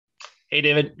Hey,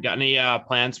 David, got any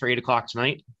plans for 8 o'clock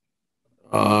tonight?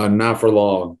 Not for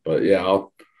long, but yeah,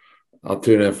 I'll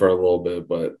tune in for a little bit.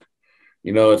 But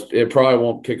it probably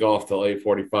won't kick off till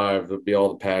 8:45. There'll be all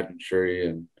the pageantry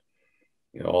and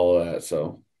all of that.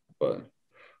 So, but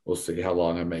we'll see how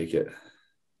long I make it.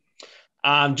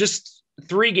 Just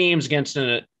three games against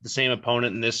the same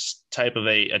opponent in this type of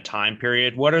a time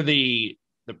period. What are the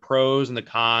pros and the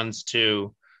cons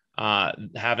to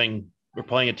having we're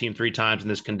playing a team three times in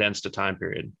this condensed a time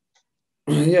period?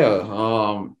 Yeah,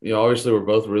 obviously we're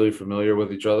both really familiar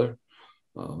with each other.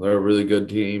 They're a really good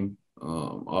team.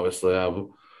 Obviously, I have a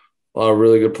lot of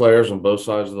really good players on both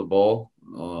sides of the ball.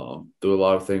 Do a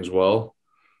lot of things well.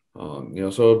 So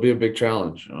it'll be a big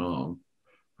challenge. I'm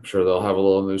sure they'll have a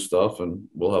little new stuff, and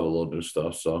we'll have a little new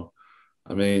stuff. So,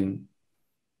 I mean,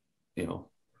 you know,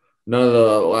 none of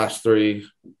the last three,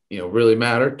 really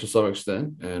matter to some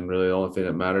extent, and really the only thing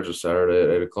that matters is Saturday at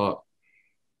 8 o'clock.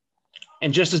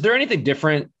 And just is there anything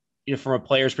different, from a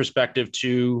player's perspective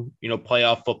to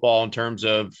playoff football in terms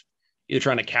of either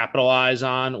trying to capitalize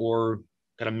on or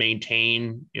kind of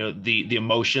maintain the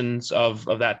emotions of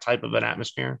that type of an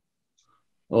atmosphere?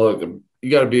 Well, look,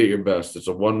 you got to be at your best. It's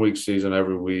a 1 week season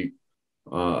every week.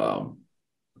 Um,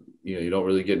 you don't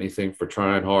really get anything for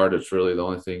trying hard. It's really the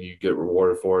only thing you get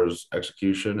rewarded for is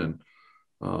execution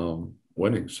and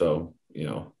winning. So,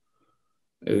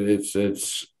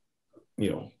 it's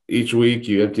each week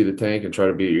you empty the tank and try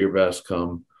to be at your best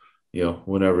come,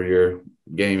 whenever your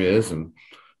game is. And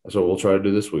that's what we'll try to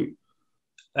do this week.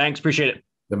 Thanks, appreciate it.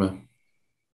 Yeah, man.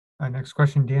 Next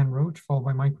question, Dan Roach, followed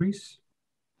by Mike Reese.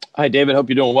 Hi, David. Hope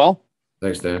you're doing well.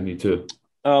 Thanks, Dan. You too.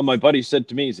 My buddy said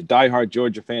to me, he's a diehard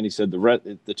Georgia fan. He said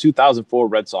the 2004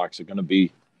 Red Sox are going to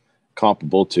be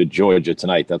comparable to Georgia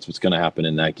tonight. That's what's going to happen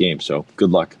in that game. So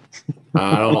good luck.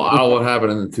 I don't know what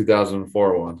happened in the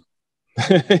 2004 one.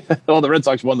 Well, the Red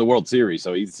Sox won the World Series,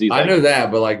 so he's I knew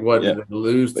that, but like, what Yeah. did they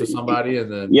lose to somebody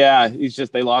and then? Yeah,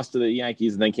 they lost to the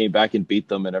Yankees and then came back and beat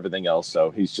them and everything else.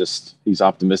 So he's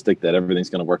optimistic that everything's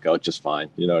going to work out just fine.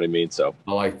 You know what I mean? So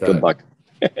I like that. good luck.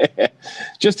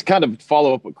 Just to kind of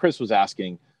follow up what Chris was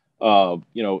asking,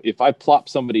 if I plop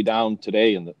somebody down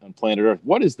today on planet Earth,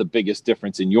 what is the biggest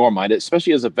difference in your mind,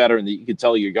 especially as a veteran, that you can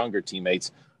tell your younger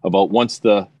teammates about once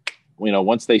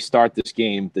they start this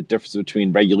game, the difference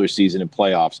between regular season and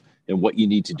playoffs and what you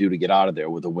need to do to get out of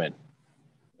there with a win?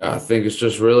 I think it's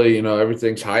just really,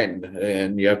 everything's heightened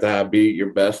and you have to be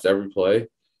your best every play.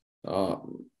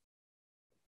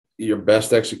 Your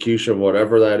best execution,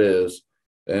 whatever that is.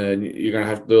 And you're going to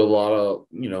have to do a lot of,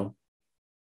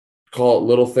 call it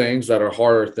little things that are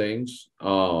harder things.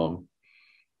 And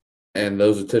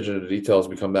those attention to details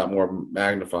become that more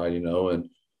magnified, and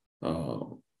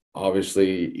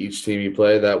obviously each team you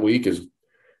play that week is,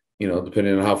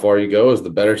 depending on how far you go, is the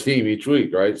better team each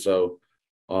week, right? So,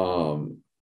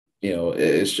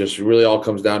 it's just really all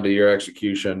comes down to your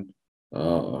execution.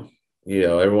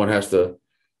 Everyone has to,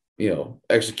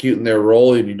 execute in their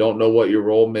role, and you don't know what your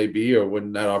role may be or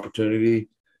when that opportunity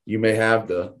you may have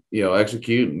to,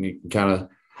 execute. And you can kind of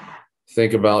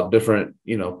think about different,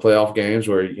 playoff games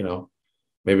where,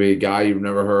 maybe a guy you've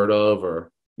never heard of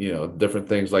or, different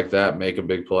things like that make a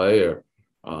big play or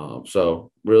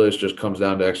so really it just comes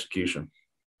down to execution.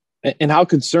 And how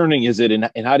concerning is it,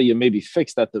 and how do you maybe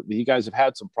fix that? You guys have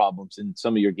had some problems in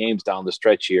some of your games down the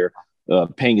stretch here,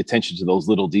 paying attention to those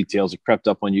little details. It crept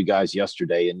up on you guys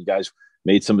yesterday, and you guys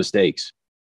made some mistakes.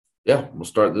 Yeah, we'll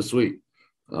start this week.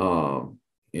 I'll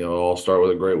start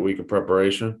with a great week of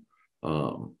preparation.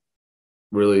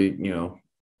 Really,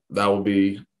 that will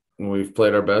be when we've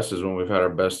played our best is when we've had our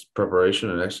best preparation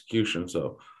and execution.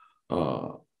 So,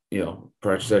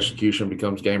 practice execution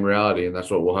becomes game reality, and that's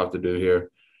what we'll have to do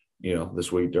here,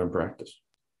 this week during practice.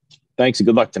 Thanks and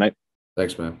good luck tonight.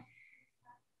 Thanks, man.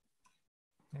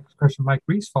 Next question, Mike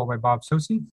Reese, followed by Bob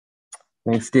Sosi.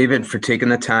 Thanks, David, for taking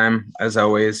the time. As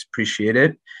always, appreciate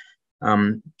it.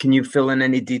 Can you fill in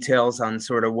any details on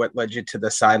sort of what led you to the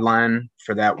sideline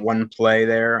for that one play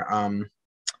there?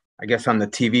 I guess on the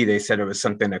TV, they said it was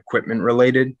something equipment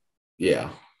related.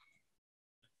 Yeah.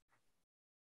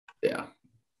 Yeah.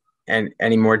 And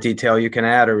any more detail you can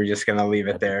add, or are we just going to leave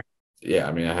it there? Yeah.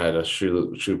 I mean, I had a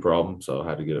shoe problem, so I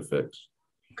had to get it fixed.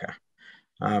 Okay.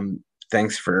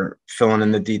 Thanks for filling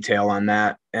in the detail on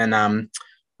that. And I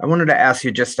wanted to ask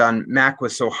you just on Mac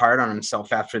was so hard on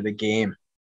himself after the game.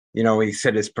 He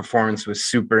said his performance was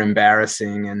super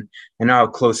embarrassing, and I know how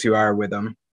close you are with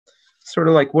him. Sort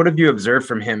of like, what have you observed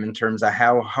from him in terms of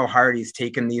how hard he's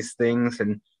taken these things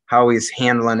and how he's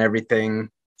handling everything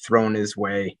thrown his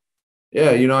way?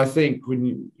 Yeah, I think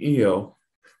when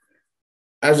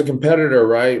as a competitor,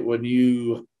 right, when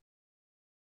you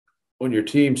when your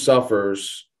team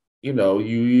suffers, you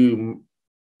analyze,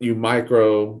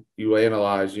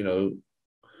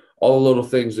 all the little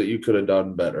things that you could have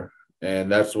done better.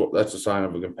 And that's a sign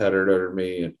of a competitor to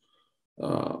me. And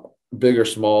big or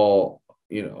small,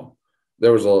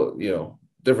 there was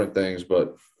different things,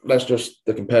 but that's just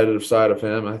the competitive side of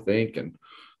him, I think. And,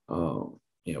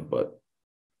 but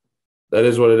that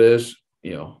is what it is.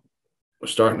 We're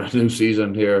starting a new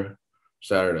season here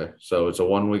Saturday. So it's a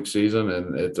 1-week season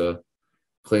and it's a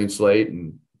clean slate.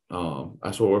 And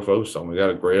that's what we're focused on. We got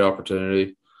a great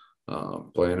opportunity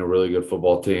playing a really good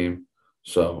football team.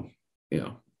 So,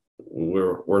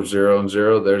 we're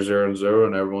 0-0, they're 0-0,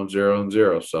 and everyone's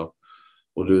 0-0. So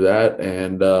we'll do that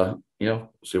and,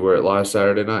 see where it lies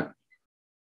Saturday night.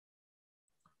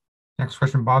 Next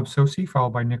question, Bob Socci,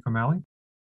 followed by Nick O'Malley.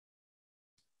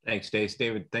 Thanks, Dave.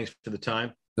 David, thanks for the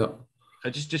time. Yeah.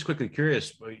 Just quickly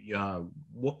curious,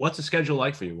 what's the schedule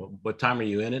like for you? What time are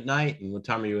you in at night, and what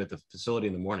time are you at the facility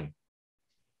in the morning?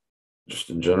 Just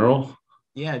in general?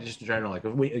 Yeah, just in general, like a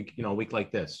week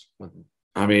like this.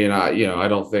 I mean, I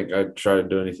don't think I try to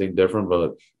do anything different,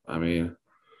 but I mean,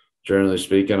 generally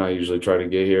speaking, I usually try to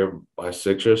get here by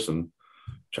 6ish and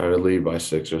try to leave by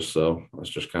 6ish. So that's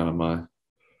just kind of my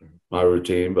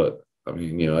routine. But I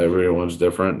mean, everyone's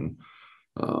different,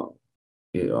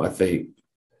 and I think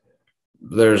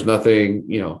there's nothing,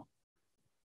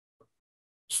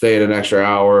 staying an extra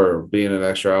hour or being an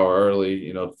extra hour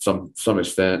early. Some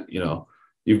extent,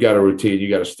 you've got a routine, you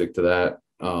got to stick to that.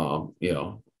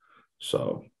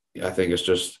 So I think it's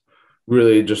just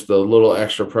really just the little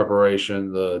extra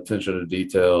preparation, the attention to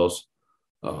details,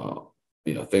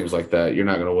 things like that. You're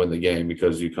not going to win the game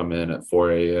because you come in at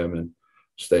 4 a.m. and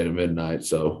stay to midnight.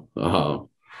 So,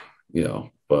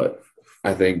 but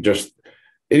I think just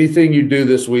anything you do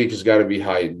this week has got to be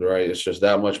heightened, right? It's just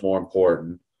that much more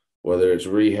important, whether it's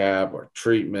rehab or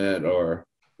treatment or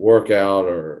workout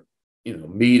or,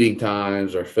 meeting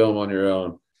times or film on your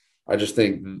own. I just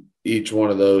think each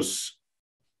one of those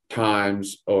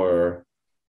times or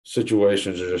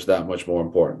situations are just that much more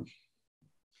important.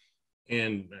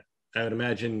 And I would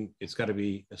imagine it's got to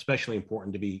be especially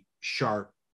important to be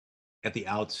sharp at the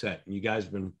outset. And you guys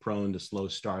have been prone to slow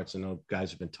starts. I know guys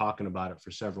have been talking about it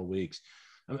for several weeks.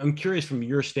 I'm curious from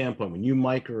your standpoint, when you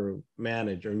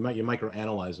micromanage or you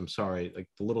microanalyze, like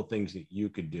the little things that you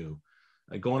could do,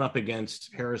 like going up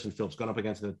against Harrison Phillips, going up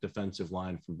against the defensive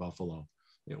line from Buffalo.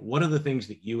 What are the things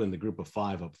that you and the group of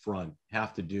 5 up front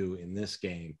have to do in this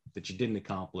game that you didn't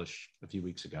accomplish a few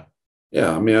weeks ago?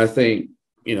 Yeah, I mean, I think,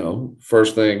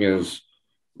 first thing is,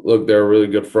 look, they're a really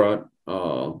good front.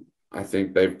 I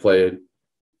think they've played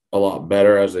a lot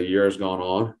better as the year has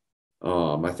gone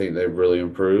on. I think they've really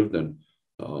improved. And,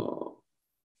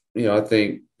 I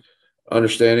think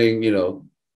understanding,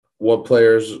 what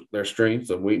players, their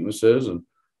strengths and weaknesses and,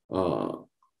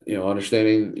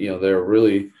 understanding,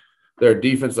 they're a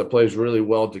defense that plays really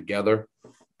well together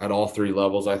at all 3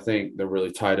 levels. I think they're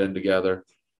really tied in together.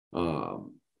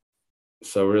 So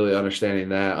really understanding,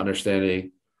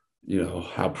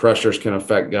 how pressures can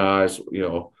affect guys,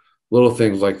 little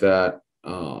things like that,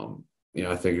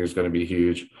 I think is going to be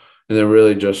huge. And then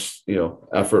really just,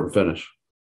 effort and finish.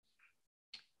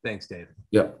 Thanks, Dave.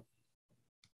 Yeah.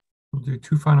 We'll do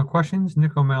 2 final questions,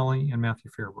 Nick O'Malley and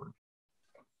Matthew Fairburn.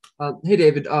 Hey,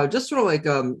 David, just sort of like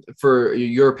for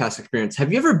your past experience,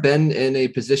 have you ever been in a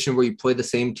position where you play the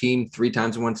same team 3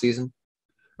 times in one season?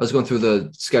 I was going through the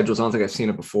schedules. I don't think I've seen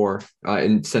it before,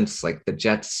 and since like the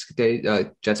Jets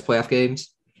playoff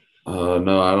games.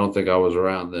 No, I don't think I was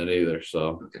around then either.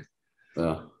 So, okay.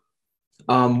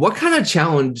 What kind of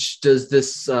challenge does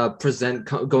this present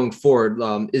going forward?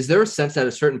 Is there a sense at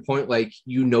a certain point, like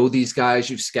these guys,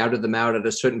 you've scouted them out at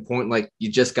a certain point, like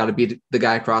you just got to beat the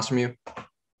guy across from you?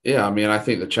 Yeah, I mean, I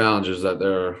think the challenge is that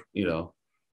they're, I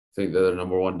think they're the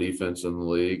number 1 defense in the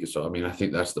league. So, I mean, I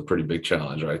think that's the pretty big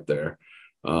challenge right there.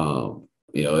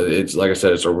 It's like I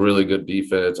said, it's a really good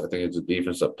defense. I think it's a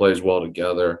defense that plays well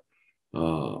together.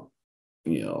 And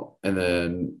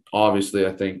then obviously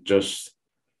I think just,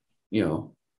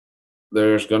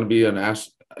 there's going to be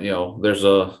there's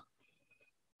a,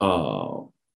 I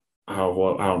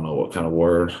don't know what kind of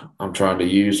word I'm trying to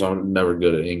use. I'm never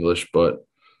good at English, but,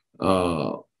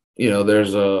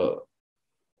 there's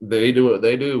they do what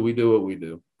they do, we do what we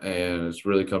do. And it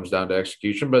really comes down to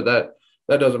execution, but that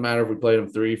doesn't matter if we played them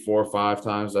 3, 4, 5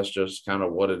 times. That's just kind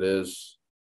of what it is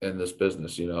in this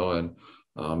business, and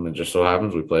it just so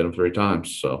happens we played them 3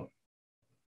 times. So.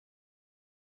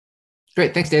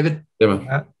 Great. Thanks, David. Yeah,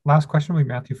 man. Last question will be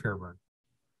Matthew Fairburn.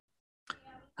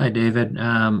 Hi, David.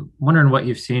 Wondering what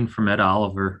you've seen from Ed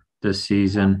Oliver this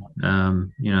season.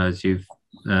 As you've,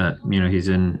 he's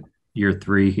in year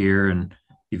 3 here, and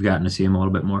you've gotten to see him a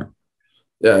little bit more?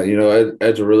 Yeah,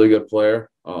 Ed's a really good player.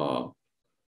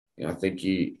 I think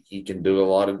he can do a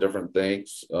lot of different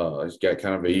things. He's got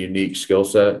kind of a unique skill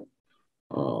set.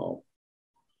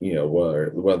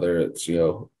 Whether it's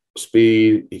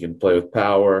speed, he can play with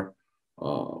power.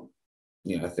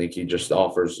 I think he just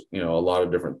offers a lot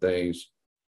of different things.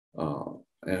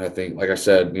 And I think, like I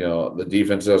said, the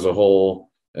defense as a whole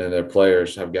and their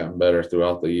players have gotten better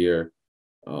throughout the year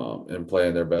and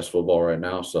playing their best football right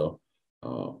now. So,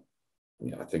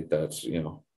 I think that's,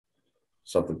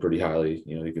 something pretty highly,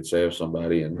 you could say of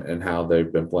somebody and how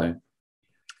they've been playing.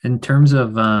 In terms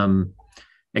of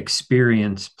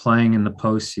experience playing in the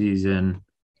postseason,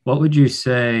 what would you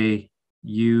say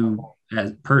you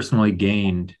has personally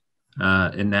gained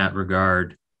in that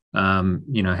regard?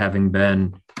 Having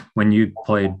been when you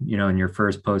played, in your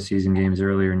first postseason games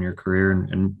earlier in your career,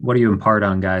 and what do you impart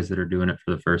on guys that are doing it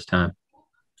for the first time?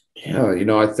 Yeah,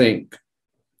 I think,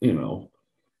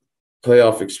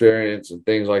 playoff experience and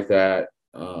things like that.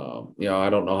 I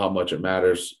don't know how much it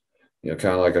matters.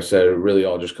 Kind of like I said, it really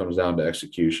all just comes down to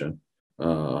execution.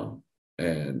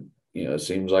 It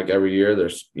seems like every year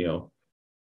there's,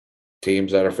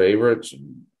 teams that are favorites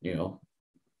and,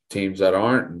 teams that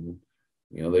aren't, and,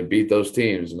 they beat those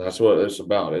teams, and that's what it's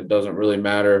about. It doesn't really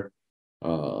matter,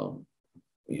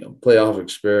 playoff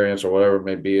experience or whatever it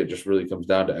may be. It just really comes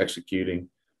down to executing.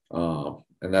 And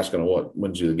that's going to what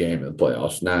wins you the game in the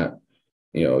playoffs, not,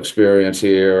 experience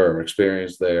here or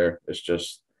experience there. It's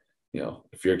just,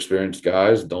 if you're experienced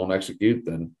guys don't execute,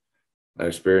 then that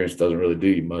experience doesn't really do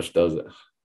you much, does it?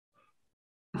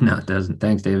 No, it doesn't.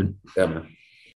 Thanks, David. Yeah, man.